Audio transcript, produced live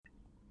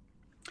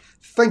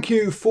Thank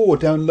you for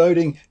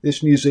downloading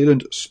this New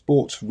Zealand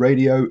Sports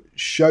Radio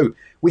show.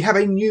 We have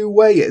a new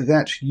way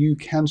that you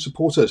can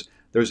support us.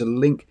 There is a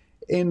link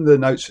in the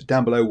notes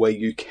down below where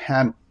you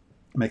can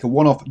make a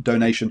one-off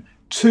donation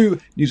to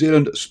New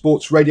Zealand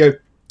Sports Radio.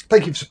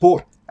 Thank you for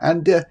support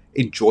and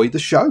enjoy the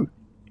show.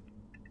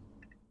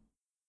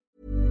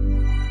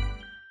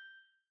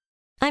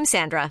 I'm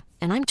Sandra,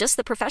 and I'm just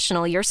the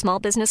professional your small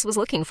business was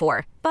looking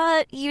for.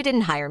 But you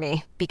didn't hire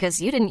me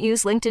because you didn't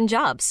use LinkedIn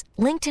Jobs.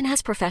 LinkedIn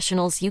has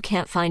professionals you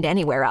can't find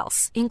anywhere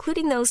else,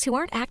 including those who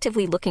aren't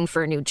actively looking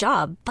for a new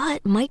job,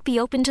 but might be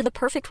open to the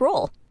perfect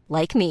role,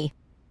 like me.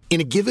 In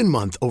a given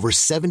month, over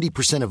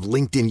 70% of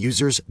LinkedIn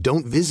users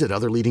don't visit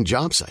other leading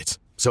job sites.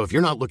 So if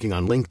you're not looking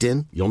on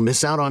LinkedIn, you'll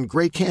miss out on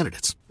great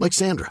candidates like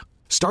Sandra.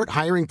 Start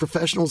hiring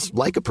professionals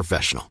like a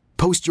professional.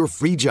 Post your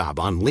free job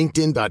on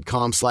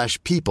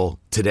linkedin.com/people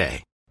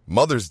today.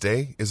 Mother's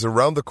Day is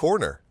around the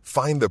corner.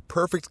 Find the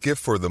perfect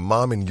gift for the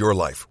mom in your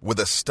life with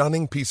a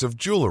stunning piece of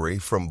jewelry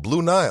from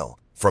Blue Nile.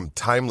 From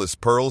timeless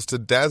pearls to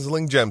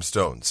dazzling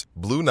gemstones,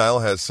 Blue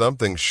Nile has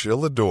something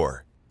she'll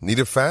adore. Need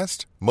it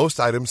fast? Most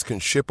items can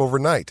ship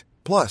overnight.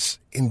 Plus,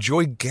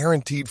 enjoy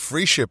guaranteed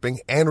free shipping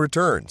and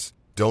returns.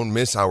 Don't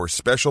miss our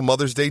special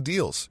Mother's Day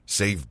deals.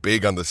 Save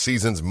big on the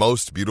season's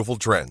most beautiful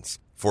trends.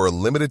 For a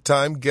limited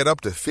time, get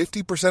up to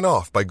 50%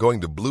 off by going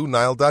to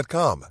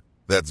BlueNile.com.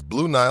 That's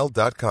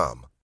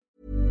BlueNile.com.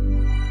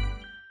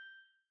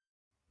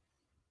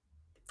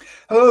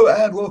 Hello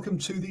and welcome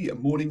to the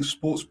morning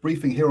sports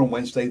briefing here on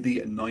Wednesday,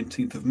 the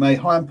 19th of May.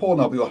 Hi, I'm Paul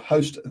and I'll be your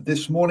host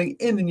this morning.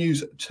 In the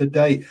news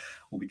today,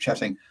 we'll be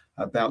chatting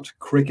about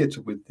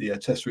cricket with the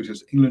Test series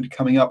against England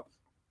coming up.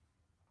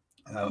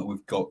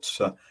 We've got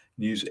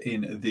news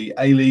in the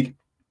A-League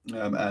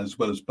as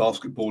well as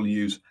basketball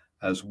news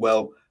as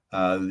well.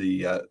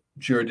 The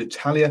Giro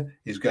d'Italia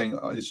is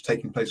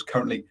taking place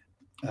currently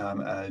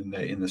and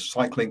in the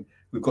cycling.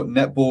 We've got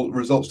netball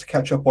results to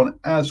catch up on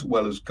as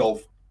well as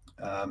golf.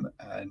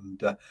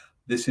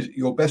 This is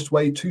your best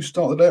way to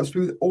start the day up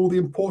with all the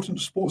important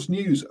sports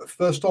news.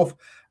 First off,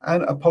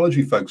 an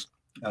apology, folks,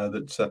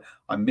 that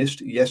I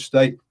missed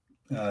yesterday,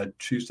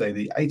 Tuesday,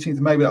 the 18th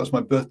of May. That was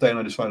my birthday, and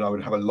I decided I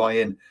would have a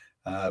lie-in.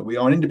 We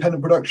are an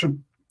independent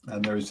production,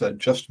 and there is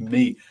just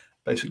me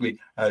basically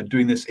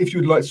doing this. If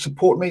you would like to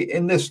support me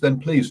in this, then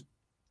please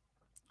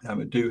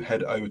do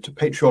head over to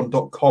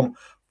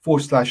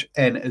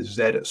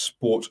patreon.com/NZ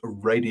Sport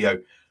Radio.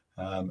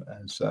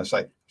 As I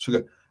say,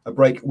 so a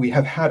break. We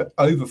have had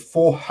over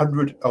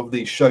 400 of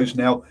these shows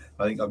now.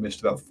 I think I've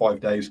missed about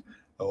 5 days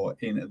or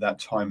in that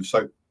time.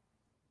 So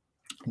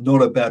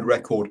not a bad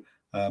record,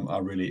 I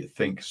really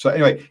think. So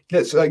anyway,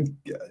 let's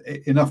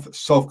enough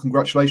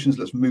self-congratulations.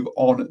 Let's move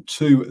on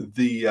to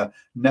the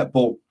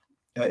netball.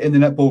 In the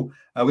netball,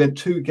 we had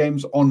two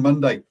games on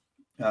Monday.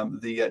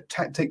 The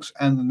Tactics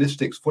and the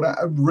Mystics fought out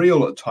a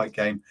real tight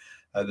game.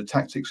 The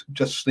Tactics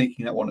just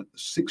sneaking that one at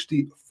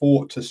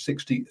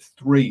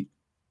 64-63.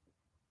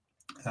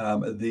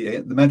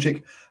 The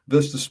Magic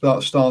versus the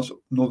Stars.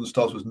 Northern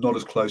Stars was not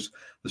as close.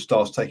 The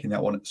Stars taking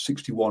that one at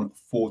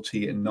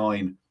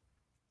 61-49.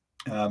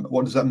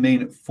 What does that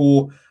mean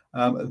for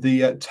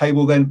the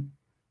table then?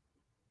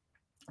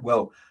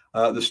 Well,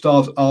 the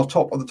Stars are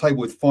top of the table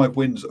with 5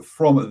 wins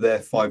from their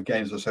 5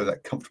 games, so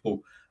that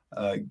comfortable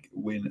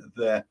win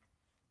there.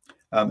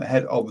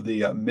 Ahead of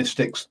the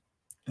Mystics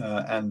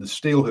and the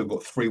Steel, who've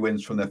got 3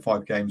 wins from their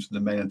 5 games, and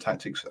the Main and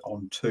Tactics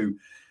on 2.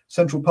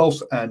 Central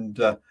Pulse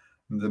and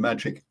the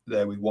Magic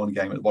there with 1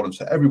 game at the bottom.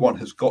 So everyone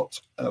has got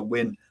a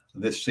win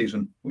this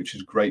season, which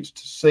is great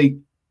to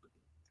see.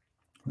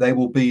 They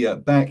will be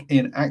back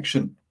in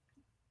action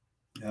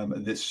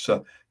this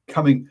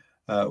coming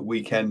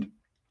weekend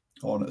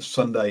on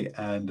Sunday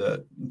and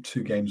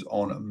 2 games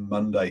on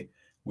Monday,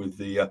 with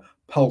the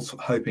Pulse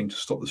hoping to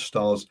stop the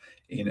Stars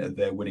in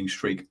their winning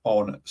streak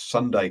on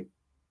Sunday.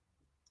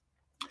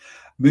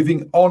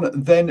 Moving on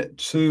then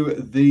to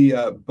the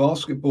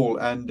basketball,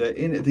 and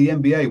in the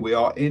NBA, we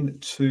are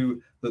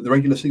into the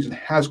regular season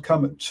has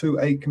come to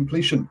a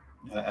completion.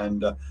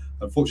 And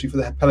unfortunately for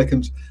the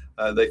Pelicans,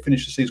 they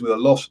finished the season with a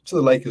loss to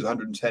the Lakers,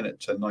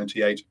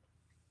 110-98,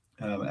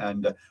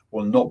 and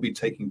will not be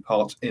taking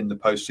part in the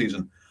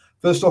postseason.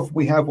 First off,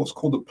 we have what's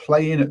called the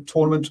play-in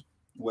tournament,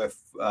 where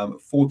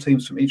 4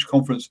 teams from each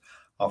conference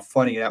are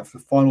fighting it out for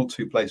the final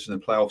 2 places in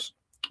the playoffs.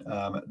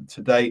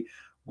 Today,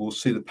 we'll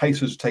see the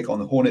Pacers take on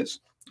the Hornets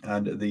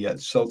and the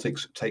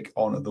Celtics take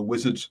on the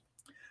Wizards.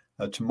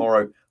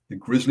 Tomorrow, the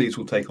Grizzlies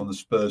will take on the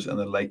Spurs and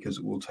the Lakers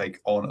will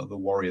take on the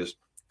Warriors.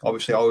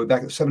 Obviously, I'll be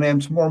back at 7 a.m.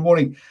 tomorrow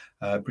morning,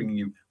 bringing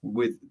you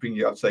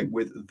up to date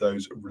with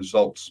those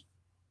results.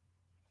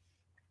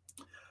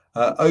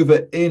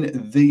 Over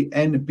in the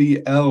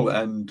NBL,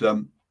 and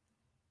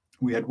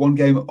we had 1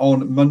 game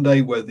on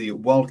Monday where the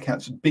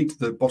Wildcats beat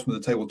the bottom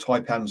of the table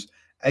Taipans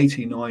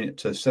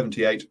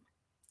 89-78,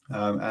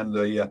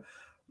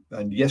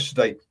 and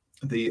yesterday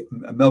the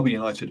Melbourne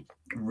United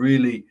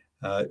really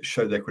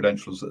showed their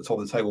credentials at the top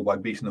of the table by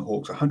beating the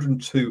Hawks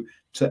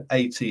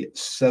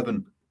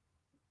 102-87.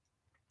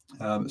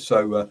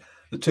 So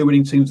The two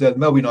winning teams there, the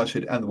Melbourne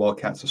United and the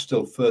Wildcats, are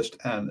still first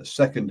and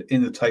second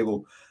in the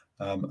table,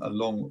 a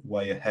long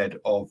way ahead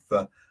of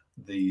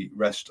the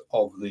rest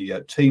of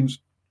the teams.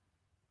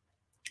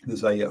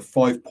 There's a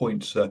 5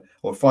 points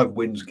or 5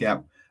 wins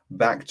gap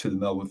back to the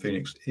Melbourne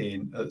Phoenix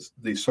in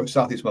the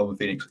Southeast Melbourne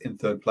Phoenix in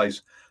third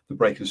place. The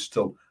Breakers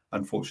still,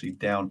 unfortunately,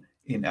 down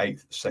in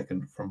 8th,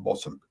 second from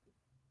bottom.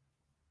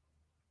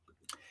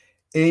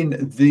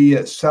 In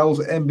the Sal's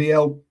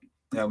NBL,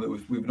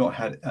 we've not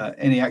had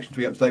any action to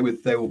be up to date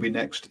with. They will be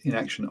next in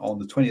action on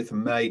the 20th of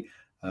May.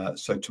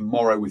 So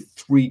tomorrow with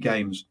 3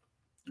 games,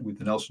 with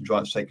the Nelson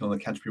Giants taking on the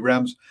Canterbury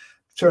Rams,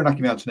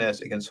 Taranaki Mountaineers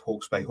against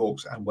Hawke's Bay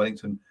Hawks, and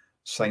Wellington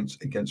Saints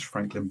against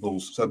Franklin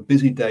Bulls. So a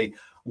busy day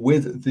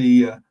with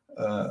the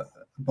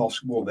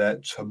basketball there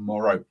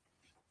tomorrow.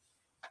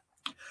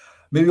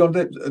 Moving on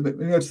to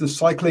the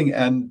cycling,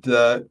 and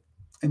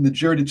in the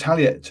Giro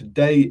d'Italia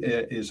today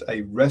is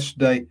a rest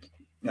day,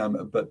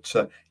 but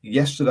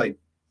yesterday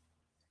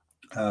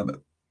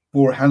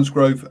Bora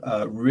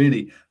Hansgrohe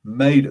really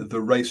made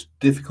the race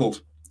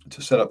difficult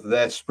to set up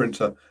their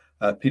sprinter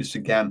Peter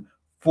Sagan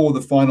for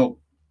the final.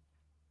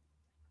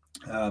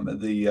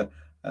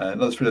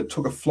 Another sprinter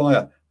took a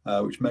flyer,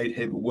 which made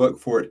him work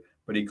for it,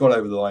 but he got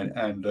over the line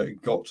and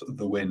got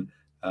the win.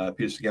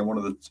 Peter Sagan, one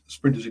of the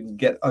sprinters who can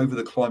get over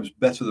the climbs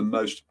better than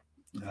most,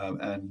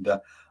 and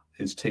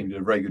his team did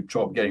a very good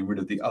job getting rid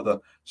of the other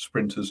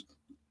sprinters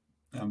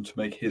to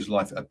make his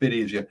life a bit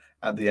easier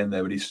at the end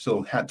there, but he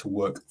still had to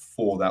work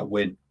for that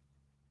win.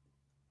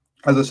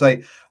 As I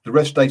say, the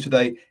rest day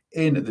today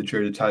in the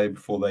Giro d'Italia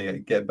before they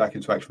get back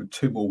into action with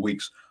 2 more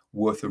weeks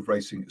worth of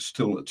racing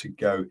still to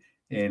go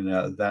in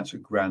that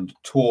Grand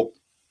Tour.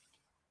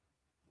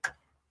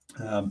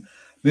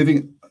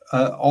 Moving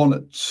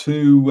on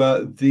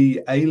to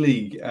the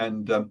A-League,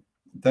 and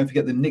don't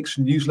forget the Knicks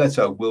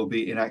newsletter will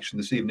be in action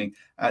this evening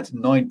at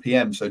 9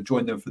 p.m, so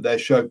join them for their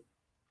show.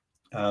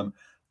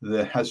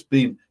 There has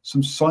been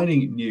some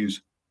signing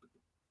news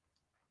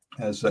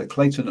as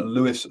Clayton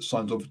Lewis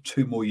signs on for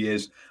 2 more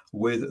years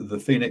with the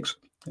Phoenix.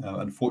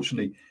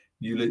 Unfortunately,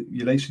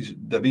 Ulysses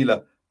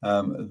Davila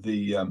will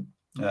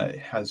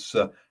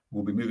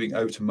be moving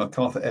over to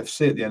Macarthur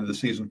FC at the end of the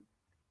season.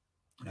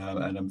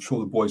 And I'm sure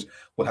the boys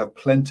will have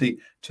plenty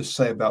to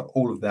say about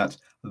all of that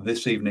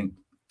this evening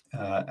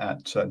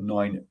at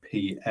 9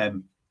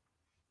 p.m.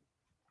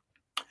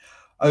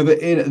 Over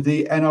in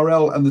the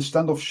NRL, and the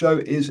Standoff Show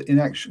is in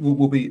action.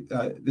 Will be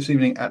this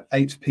evening at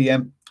 8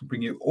 p.m.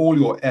 Bring you all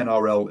your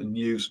NRL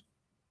news.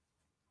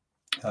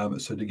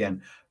 So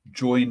again,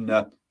 join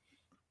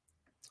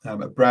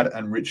Brad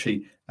and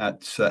Richie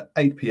at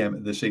 8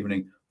 p.m. this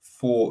evening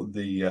for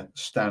the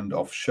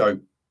Standoff Show.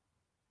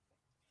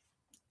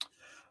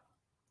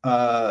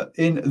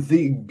 In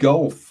the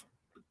golf,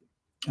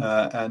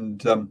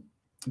 and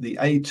the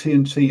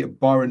AT&T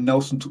Byron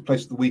Nelson took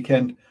place at the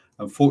weekend.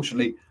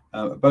 Unfortunately,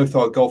 both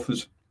our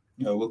golfers,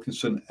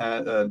 Wilkinson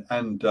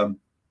and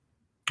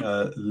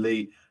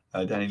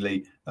Danny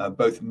Lee,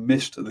 both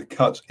missed the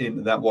cut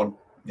in that one.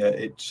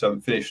 It's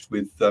finished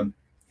with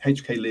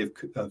HK Lee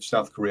of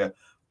South Korea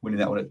winning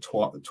that one at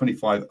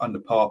 25 under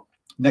par.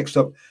 Next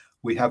up,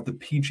 we have the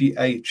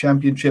PGA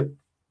Championship,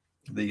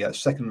 the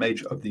second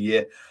major of the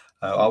year.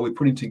 Are we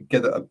putting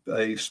together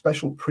a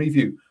special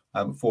preview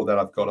for that?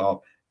 I've got our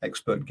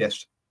expert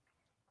guest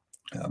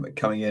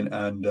coming in,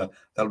 and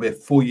that'll be a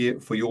for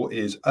your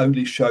ears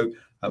only show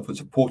for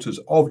supporters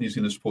of New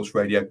Zealand Sports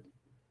Radio.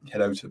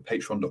 Head over to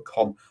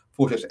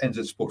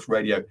patreon.com/NZ Sports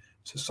Radio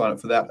to sign up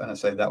for that. And I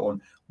say that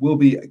one will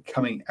be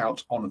coming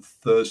out on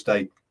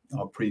Thursday,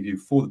 our preview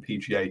for the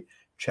PGA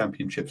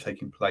Championship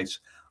taking place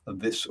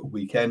this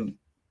weekend.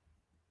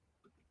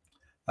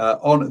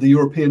 On the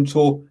European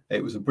Tour,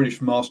 it was the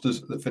British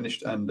Masters that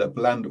finished, and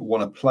Bland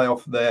won a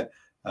playoff there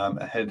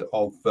ahead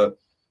of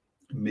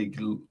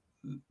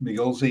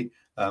Migolzi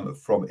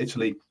from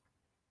Italy.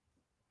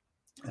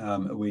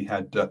 We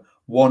had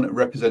one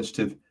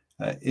representative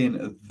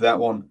in that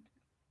one,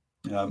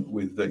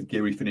 with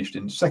Geary finished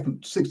in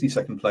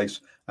 62nd place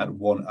at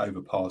 1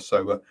 over par.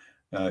 So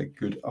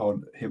good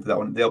on him for that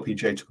one. The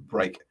LPGA took a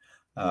break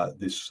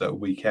this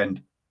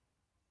weekend.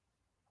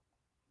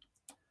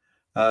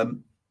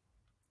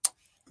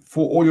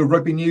 For all your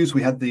rugby news,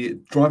 we had the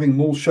Driving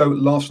Maul show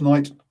last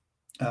night,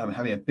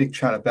 having a big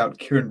chat about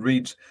Kieran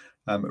Reid's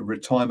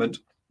retirement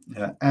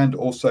and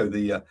also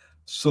the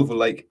Silver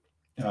Lake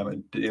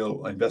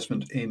deal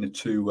investment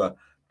into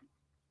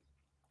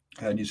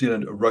New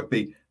Zealand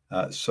rugby.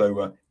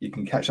 So you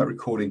can catch that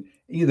recording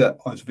either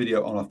as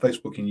video on our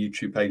Facebook and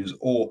YouTube pages,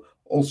 or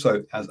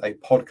also as a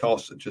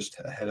podcast. Just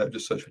head out,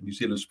 just search for New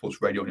Zealand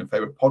Sports Radio on your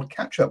favourite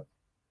podcatcher.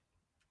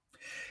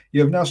 You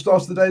have now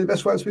started the day the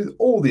best way with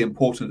all the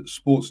important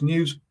sports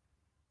news.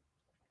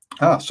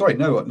 Sorry,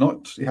 no,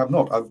 you have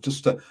not. I've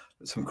just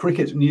some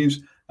cricket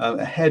news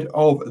ahead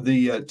of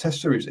the Test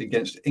series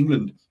against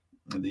England.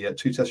 The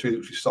 2 Test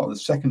series, which start on the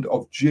 2nd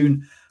of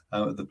June.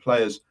 The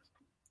players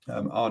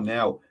are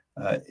now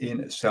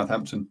in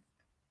Southampton.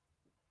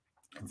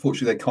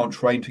 Unfortunately, they can't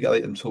train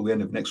together until the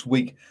end of next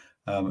week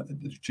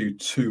due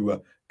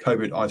to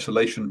COVID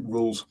isolation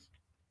rules.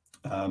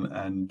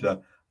 and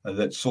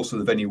that's also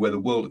the venue where the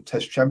World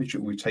Test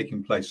Championship will be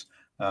taking place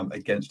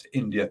against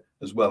India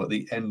as well at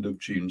the end of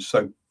June.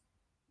 So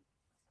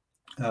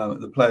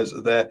the players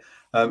are there.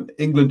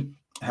 England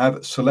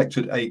have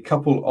selected a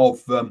couple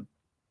of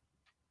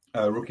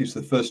rookies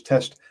for the first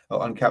test,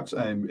 uncapped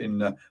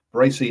in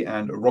Bracey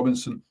and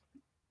Robinson.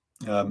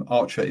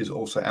 Archer is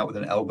also out with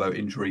an elbow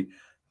injury,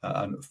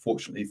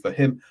 unfortunately for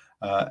him.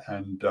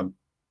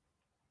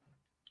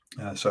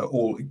 So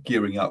all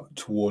gearing up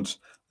towards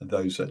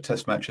those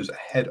test matches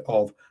ahead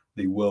of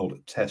the World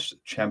Test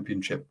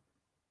Championship.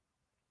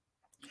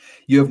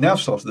 You have now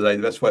started the day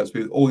the best way to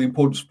be with all the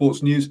important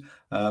sports news.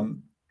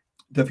 Don't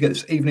forget,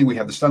 this evening we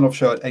have the Standoff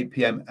Show at 8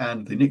 p.m.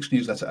 and the Knicks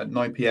newsletter at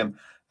 9 p.m.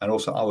 And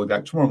also I'll be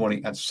back tomorrow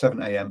morning at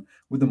 7 a.m.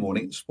 with the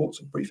morning sports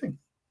briefing.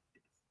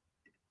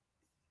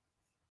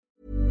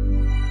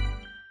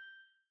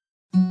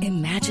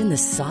 Imagine the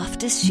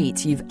softest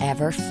sheets you've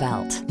ever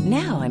felt.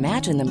 Now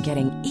imagine them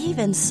getting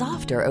even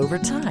softer over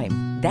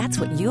time. That's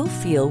what you'll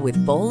feel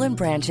with Boll &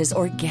 Branch's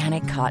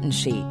organic cotton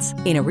sheets.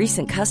 In a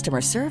recent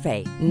customer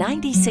survey,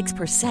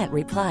 96%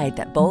 replied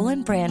that Boll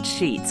 & Branch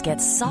sheets get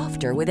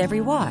softer with every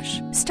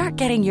wash. Start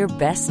getting your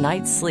best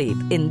night's sleep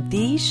in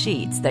these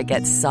sheets that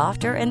get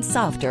softer and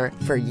softer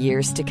for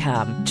years to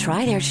come.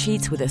 Try their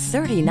sheets with a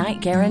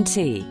 30-night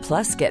guarantee.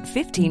 Plus, get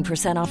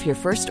 15% off your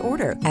first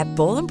order at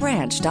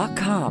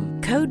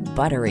bollandbranch.com. Code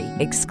BUTTERY.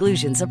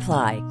 Exclusions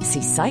apply.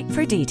 See site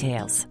for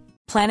details.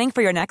 Planning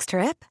for your next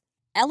trip?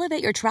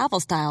 Elevate your travel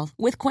style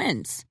with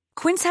Quince.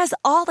 Quince has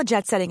all the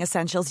jet-setting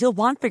essentials you'll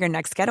want for your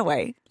next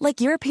getaway,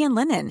 like European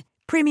linen,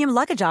 premium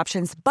luggage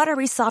options,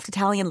 buttery soft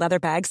Italian leather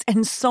bags,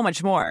 and so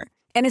much more.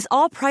 And is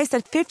all priced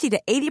at 50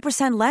 to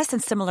 80% less than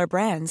similar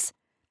brands.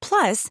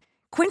 Plus,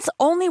 Quince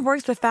only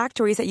works with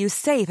factories that use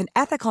safe and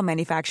ethical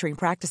manufacturing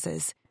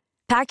practices.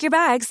 Pack your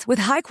bags with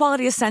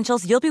high-quality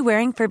essentials you'll be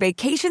wearing for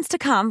vacations to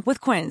come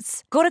with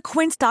Quince. Go to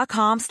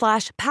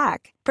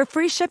quince.com/pack for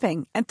free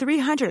shipping and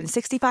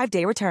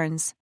 365-day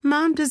returns.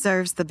 Mom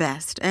deserves the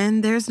best,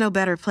 and there's no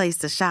better place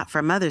to shop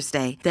for Mother's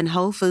Day than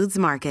Whole Foods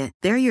Market.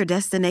 They're your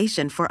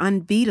destination for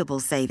unbeatable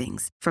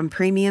savings, from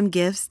premium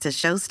gifts to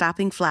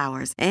show-stopping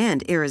flowers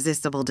and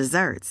irresistible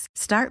desserts.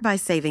 Start by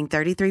saving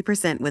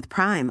 33% with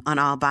Prime on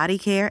all body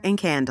care and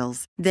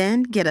candles.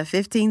 Then get a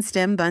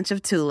 15-stem bunch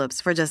of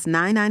tulips for just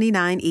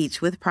 $9.99 each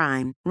with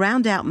Prime.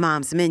 Round out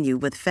Mom's menu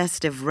with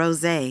festive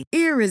rosé,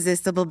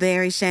 irresistible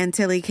berry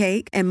chantilly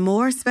cake, and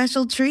more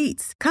special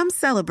treats. Come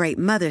celebrate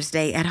Mother's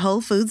Day at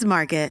Whole Foods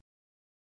Market.